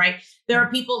structure, right? There are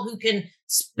people who can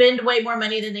spend way more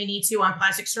money than they need to on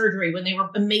plastic surgery when they were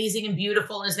amazing and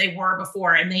beautiful as they were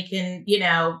before, and they can,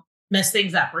 mess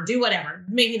things up or do whatever,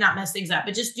 maybe not mess things up,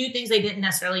 but just do things they didn't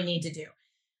necessarily need to do.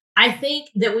 I think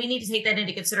that we need to take that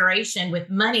into consideration with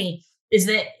money, is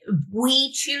that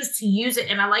we choose to use it.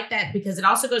 And I like that because it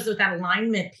also goes with that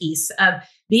alignment piece of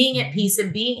being at peace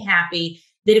and being happy,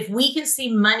 that if we can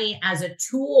see money as a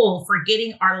tool for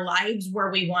getting our lives where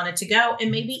we want it to go,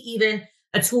 and maybe even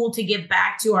a tool to give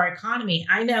back to our economy.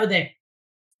 I know that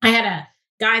I had a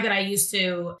guy that I used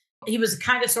to He was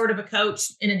kind of sort of a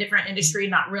coach in a different industry,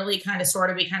 not really kind of sort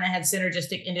of. We kind of had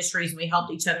synergistic industries and we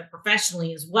helped each other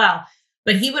professionally as well.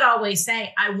 But he would always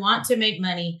say, I want to make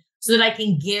money so that I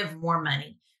can give more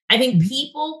money. I think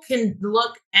people can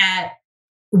look at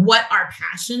what our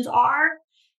passions are,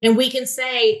 and we can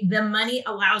say the money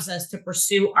allows us to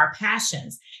pursue our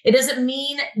passions. It doesn't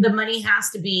mean the money has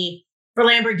to be for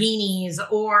Lamborghinis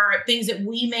or things that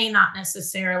we may not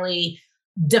necessarily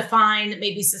define, that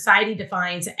maybe society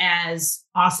defines as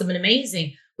awesome and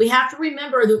amazing. We have to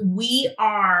remember that we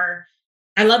are,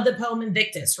 I love the poem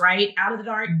Invictus, right? Out of the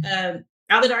dark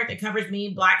that covers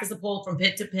me, black as the pole from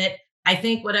pit to pit. I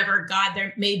think whatever God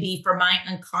there may be for my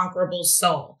unconquerable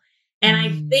soul. And I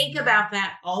think about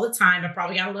that all the time. I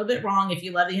probably got a little bit wrong. If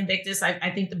you love the Invictus,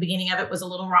 I think the beginning of it was a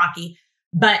little rocky,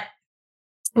 but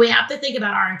we have to think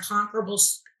about our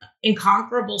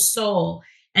unconquerable soul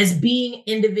as being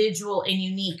individual and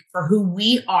unique for who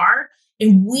we are.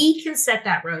 And we can set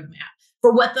that roadmap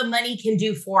for what the money can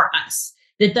do for us,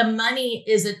 that the money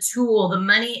is a tool. The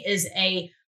money is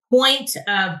a point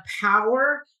of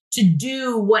power to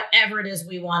do whatever it is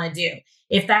we want to do.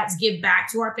 If that's give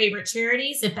back to our favorite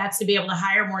charities, if that's to be able to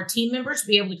hire more team members,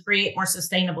 be able to create more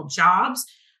sustainable jobs.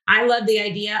 I love the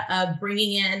idea of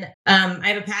bringing in, I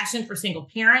have a passion for single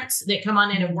parents that come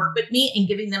on in and work with me and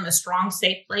giving them a strong,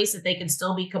 safe place that they can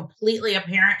still be completely a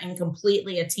parent and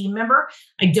completely a team member.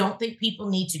 I don't think people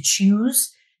need to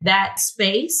choose that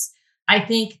space. I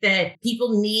think that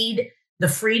people need the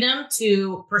freedom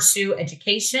to pursue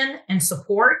education and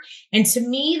support. And to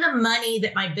me, the money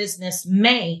that my business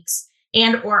makes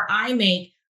and or I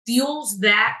make fuels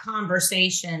that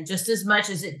conversation just as much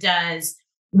as it does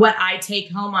what I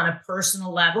take home on a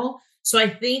personal level. So I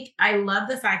think I love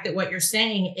the fact that what you're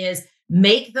saying is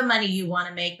make the money you want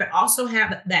to make, but also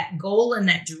have that goal and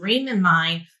that dream in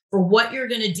mind for what you're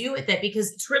going to do with it,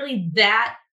 because it's really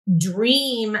that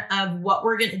dream of what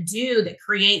we're going to do that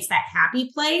creates that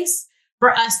happy place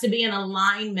for us to be in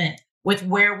alignment with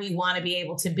where we want to be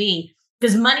able to be.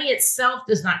 Because money itself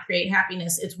does not create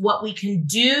happiness. It's what we can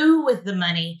do with the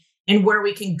money and where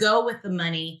we can go with the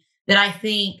money that I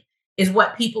think is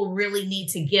what people really need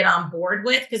to get on board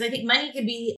with. Because I think money can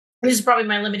be, this is probably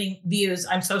my limiting views.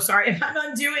 I'm so sorry if I'm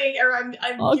undoing or I'm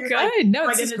oh, good. Like, no,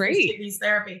 this is great. Kidneys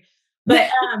therapy. But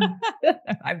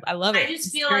I love it. I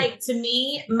just feel like to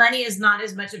me, money is not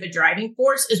as much of a driving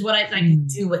force as what I can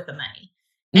do with the money.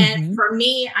 And for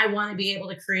me, I want to be able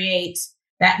to create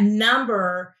that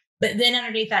number, but then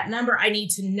underneath that number, I need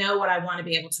to know what I want to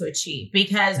be able to achieve,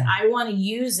 because I want to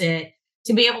use it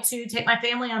to be able to take my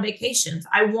family on vacations.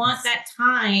 I want that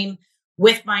time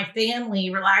with my family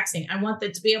relaxing. I want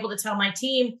that to be able to tell my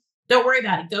team, don't worry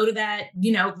about it. Go to that,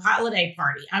 holiday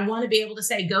party. I want to be able to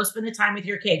say, go spend the time with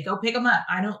your kid, go pick them up.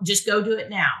 I don't just go do it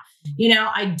now.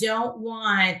 I don't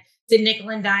want to nickel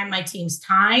and dime my team's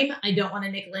time. I don't want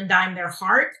to nickel and dime their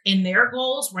heart and their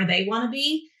goals where they want to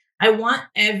be. I want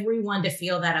everyone to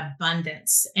feel that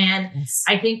abundance. And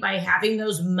I think by having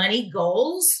those money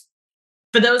goals,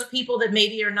 for those people that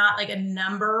maybe are not like a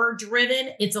number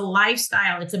driven, it's a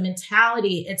lifestyle, it's a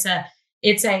mentality,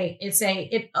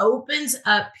 it opens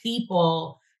up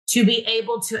people to be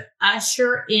able to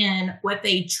usher in what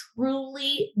they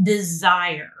truly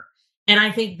desire. And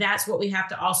I think that's what we have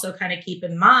to also kind of keep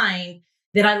in mind,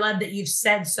 that I love that you've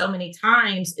said so many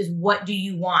times, is what do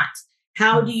you want?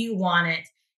 How do you want it?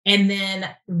 And then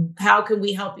how can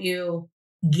we help you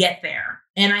get there?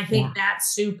 And I think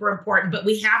that's super important, but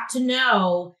we have to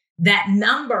know that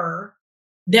number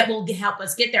that will help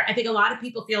us get there. I think a lot of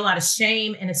people feel a lot of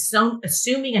shame in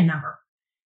assuming a number.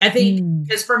 I think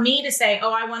because for me to say,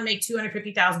 oh, I want to make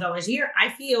 $250,000 a year, I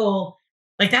feel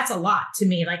like that's a lot to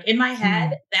me. Like in my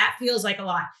head, that feels like a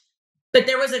lot. But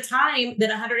there was a time that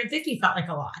 150 felt like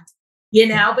a lot,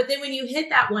 but then when you hit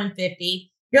that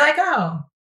 150, you're like, oh,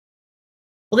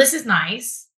 well, this is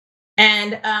nice.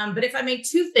 And, but if I make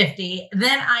 250,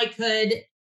 then I could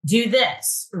do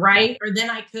this, right? Or then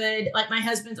I could, like, my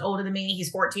husband's older than me. He's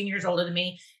 14 years older than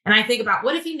me. And I think about,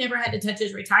 what if he never had to touch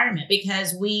his retirement,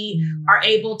 because we are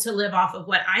able to live off of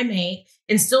what I make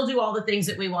and still do all the things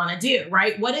that we want to do,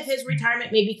 right? What if his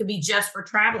retirement maybe could be just for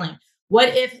traveling? What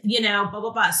if, blah,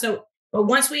 blah, blah. So, but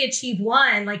once we achieve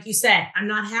one, like you said, I'm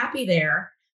not happy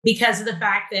there because of the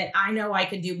fact that I know I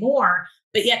could do more,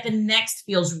 but yet the next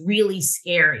feels really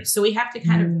scary. So we have to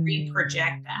kind of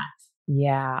re-project that.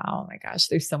 Yeah. Oh my gosh.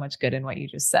 There's so much good in what you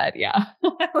just said. Yeah.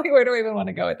 Where do I even want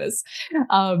to go with this?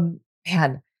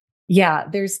 Man. Yeah.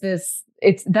 There's this,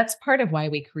 that's part of why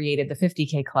we created the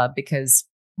 50K club, because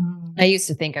I used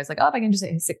to think, I was like, oh, if I can just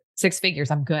hit six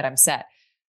figures, I'm good. I'm set.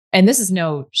 And this is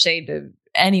no shade to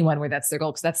anyone where that's their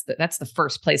goal, because that's the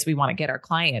first place we want to get our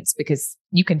clients, because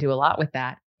you can do a lot with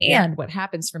that. And what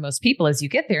happens for most people is you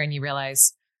get there and you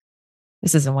realize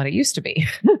this isn't what it used to be.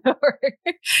 Or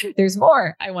there's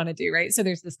more I want to do, right? So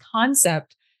there's this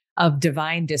concept of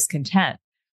divine discontent,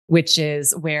 which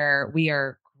is where we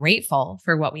are grateful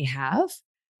for what we have,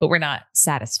 but we're not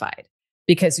satisfied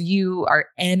because you are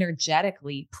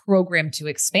energetically programmed to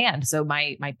expand. So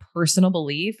my personal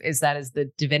belief is that is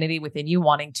the divinity within you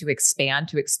wanting to expand,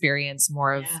 to experience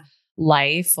more of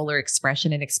life, fuller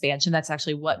expression and expansion. That's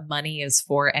actually what money is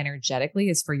for energetically,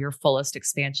 is for your fullest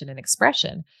expansion and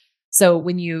expression. So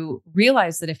when you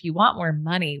realize that if you want more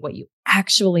money, what you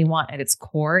actually want at its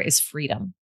core is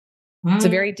freedom. It's a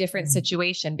very different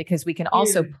situation, because we can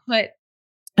also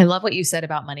I love what you said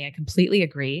about money. I completely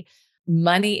agree.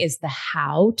 Money is the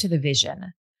how to the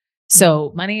vision.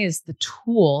 So money is the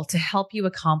tool to help you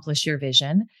accomplish your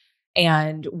vision.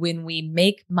 And when we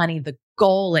make money the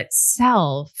goal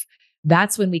itself,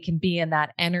 that's when we can be in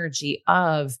that energy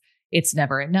of it's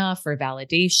never enough, or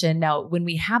validation. Now, when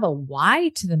we have a why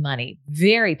to the money,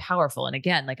 very powerful. And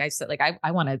again, like I said, like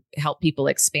I want to help people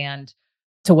expand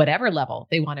to whatever level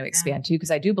they want to expand to,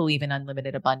 because I do believe in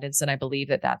unlimited abundance. And I believe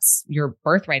that that's your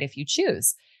birthright if you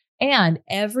choose. And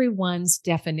everyone's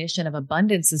definition of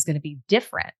abundance is going to be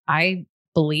different. I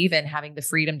believe in having the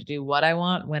freedom to do what I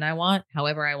want, when I want,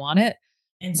 however I want it.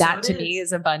 And that to me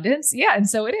is abundance. Yeah. And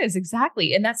so it is,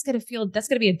 exactly. And that's going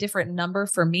to be a different number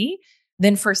for me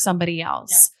than for somebody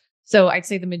else. Yeah. So I'd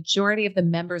say the majority of the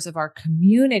members of our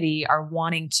community are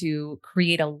wanting to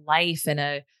create a life and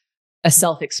a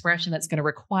self-expression that's going to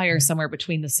require somewhere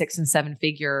between the 6 and 7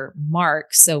 figure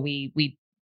mark. So we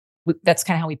that's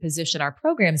kind of how we position our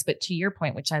programs. But to your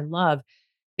point, which I love,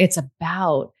 it's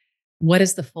about what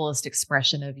is the fullest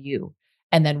expression of you?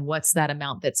 And then what's that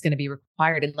amount that's going to be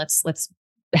required? And let's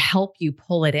help you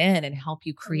pull it in and help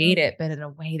you create it, but in a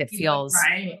way that feels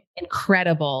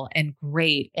incredible and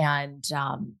great, and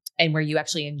where you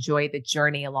actually enjoy the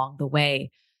journey along the way,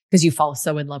 because you fall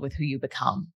so in love with who you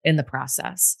become in the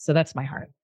process. So that's my heart.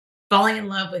 Falling in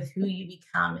love with who you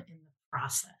become in the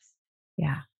process.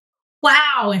 Yeah.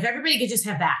 Wow. If everybody could just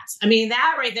have that. I mean,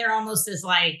 that right there almost is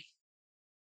like,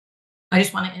 I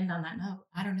just want to end on that note.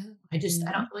 I don't know. I don't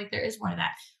feel like there is more of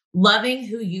that. Loving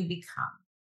who you become.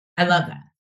 I love that.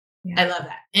 Yeah. I love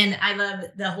that. And I love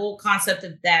the whole concept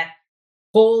of that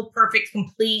whole perfect,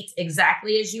 complete,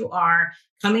 exactly as you are,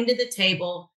 coming to the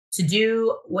table to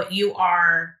do what you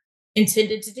are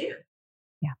intended to do.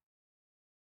 Yeah.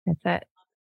 That's it.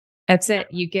 That's it.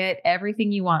 You get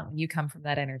everything you want when you come from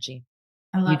that energy.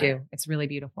 I love it. You do. It's really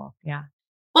beautiful. Yeah.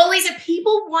 Well, Elyse, if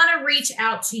people want to reach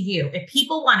out to you, if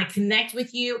people want to connect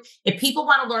with you, if people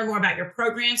want to learn more about your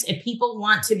programs, if people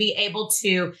want to be able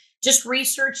to just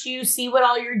research you, see what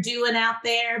all you're doing out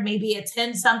there, maybe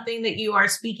attend something that you are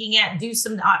speaking at, do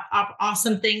some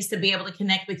awesome things to be able to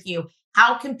connect with you,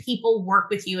 how can people work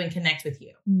with you and connect with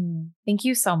you? Thank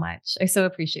you so much. I so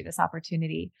appreciate this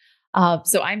opportunity.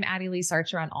 So I'm at Elyse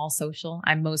Archer on all social.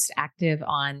 I'm most active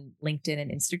on LinkedIn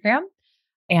and Instagram.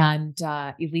 And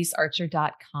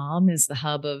ElyseArcher.com is the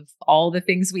hub of all the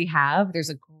things we have. There's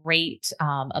a great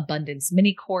abundance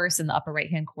mini course in the upper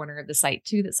right-hand corner of the site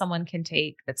too, that someone can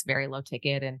take. That's very low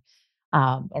ticket and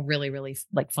a really, really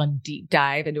like fun deep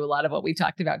dive into a lot of what we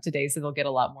talked about today. So they'll get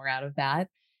a lot more out of that.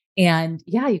 And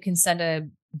yeah, you can send a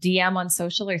DM on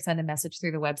social or send a message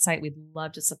through the website. We'd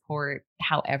love to support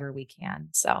however we can.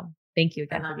 So thank you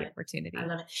again for the opportunity. I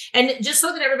love it. And just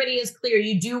so that everybody is clear,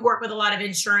 you do work with a lot of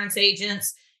insurance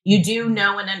agents. You do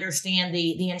know and understand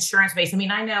the insurance base. I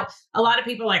mean, I know a lot of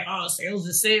people are like, oh, sales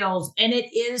is sales. And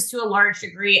it is to a large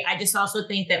degree. I just also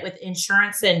think that with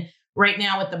insurance and right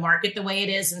now with the market the way it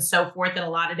is and so forth in a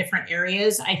lot of different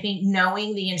areas, I think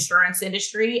knowing the insurance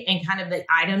industry and kind of the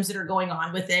items that are going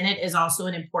on within it is also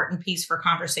an important piece for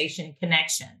conversation and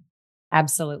connection.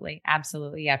 Absolutely.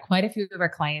 Absolutely. Yeah. Quite a few of our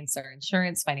clients are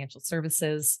insurance, financial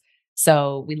services.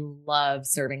 So we love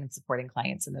serving and supporting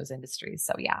clients in those industries.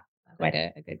 So yeah, quite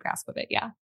a good grasp of it.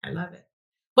 Yeah. I love it.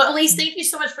 Well, Elyse, thank you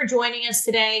so much for joining us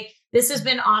today. This has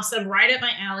been awesome. Right up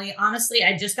my alley. Honestly,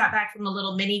 I just got back from a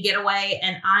little mini getaway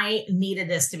and I needed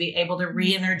this to be able to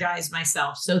re-energize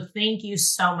myself. So thank you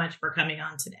so much for coming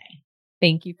on today.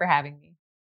 Thank you for having me.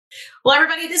 Well,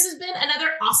 everybody, this has been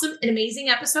another awesome and amazing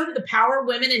episode of the Power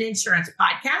Women in Insurance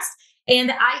podcast.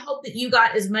 And I hope that you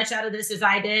got as much out of this as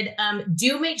I did.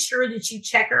 Do make sure that you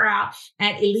check her out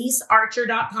at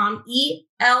ElyseArcher.com,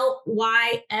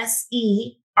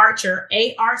 ELYSE Archer,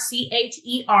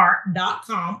 ARCHER.com,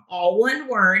 all one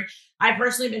word. I've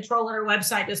personally been trolling her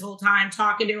website this whole time,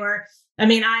 talking to her. I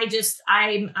mean,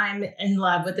 I'm in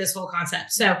love with this whole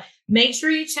concept. So make sure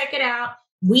you check it out.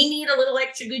 we need a little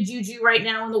extra good juju right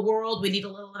now in the world. We need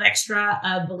a little extra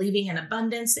of believing in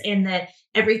abundance and that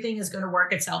everything is going to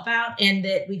work itself out, and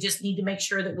that we just need to make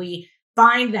sure that we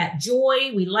find that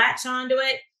joy, we latch onto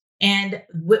it, and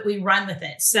we run with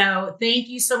it. So thank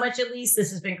you so much, Elyse.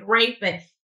 This has been great. But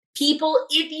people,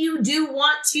 if you do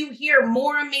want to hear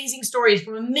more amazing stories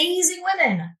from amazing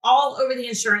women all over the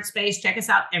insurance space, check us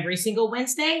out every single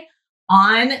Wednesday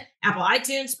on Apple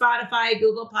iTunes, Spotify,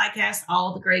 Google Podcasts,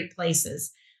 all the great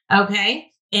places.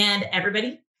 Okay. And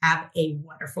everybody have a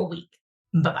wonderful week.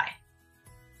 Bye-bye.